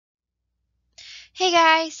Hey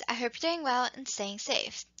guys, I hope you're doing well and staying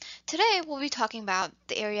safe. Today we'll be talking about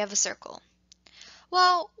the area of a circle.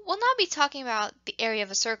 Well, we'll not be talking about the area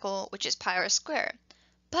of a circle, which is pi r squared,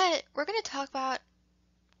 but we're going to talk about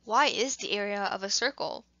why is the area of a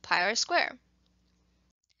circle pi r squared.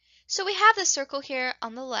 So we have the circle here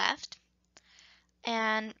on the left,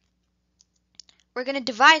 and we're going to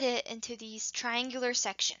divide it into these triangular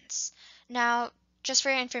sections. Now, just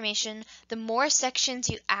for your information, the more sections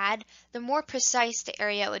you add, the more precise the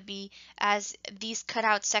area would be, as these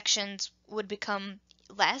cutout sections would become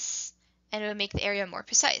less and it would make the area more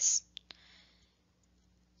precise.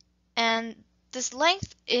 And this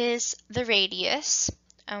length is the radius,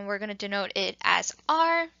 and we're going to denote it as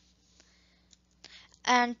r.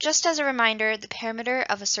 And just as a reminder, the perimeter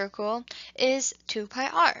of a circle is 2 pi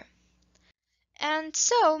r. And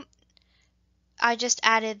so I just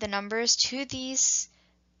added the numbers to these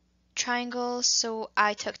triangles. So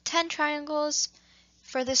I took 10 triangles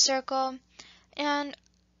for this circle, and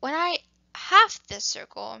when I half this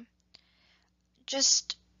circle,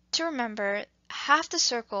 just to remember, half the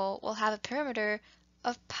circle will have a perimeter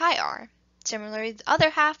of pi r. Similarly, the other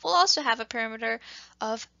half will also have a perimeter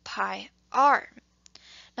of pi r.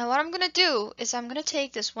 Now what I'm going to do is I'm going to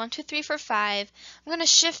take this 1, 2, 3, 4, 5, I'm going to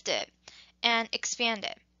shift it and expand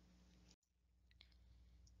it.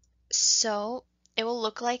 So it will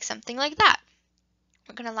look like something like that.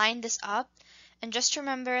 We're going to line this up, and just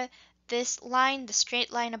remember this line, the straight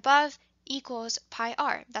line above, equals pi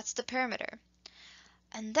r. That's the perimeter.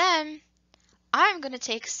 And then I'm going to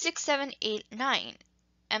take 6, 7, 8, 9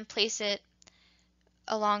 and place it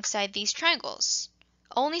alongside these triangles.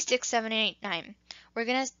 Only 6, 7, 8, 9. We're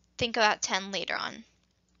going to think about 10 later on.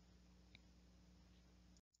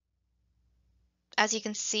 As you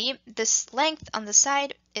can see, this length on the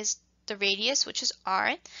side is the radius, which is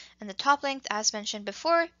r, and the top length, as mentioned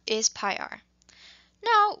before, is pi r.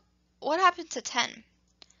 Now, what happened to 10?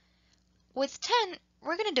 With 10,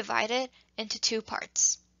 we're going to divide it into two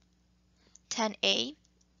parts, 10a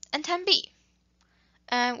and 10b.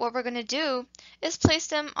 And what we're going to do is place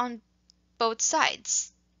them on both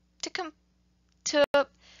sides to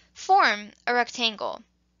form a rectangle.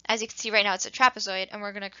 As you can see right now, it's a trapezoid, and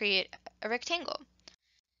we're going to create a rectangle.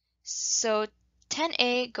 So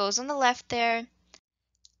 10a goes on the left there,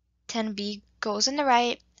 10b goes on the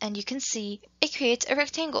right, and you can see it creates a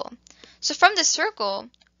rectangle. So from this circle,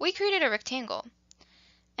 we created a rectangle.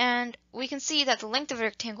 And we can see that the length of a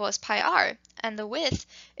rectangle is pi r, and the width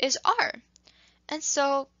is r. And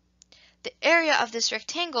so the area of this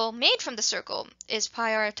rectangle made from the circle is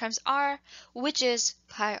pi r times r, which is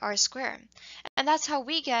pi r squared. And that's how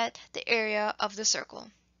we get the area of the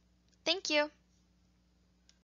circle. Thank you.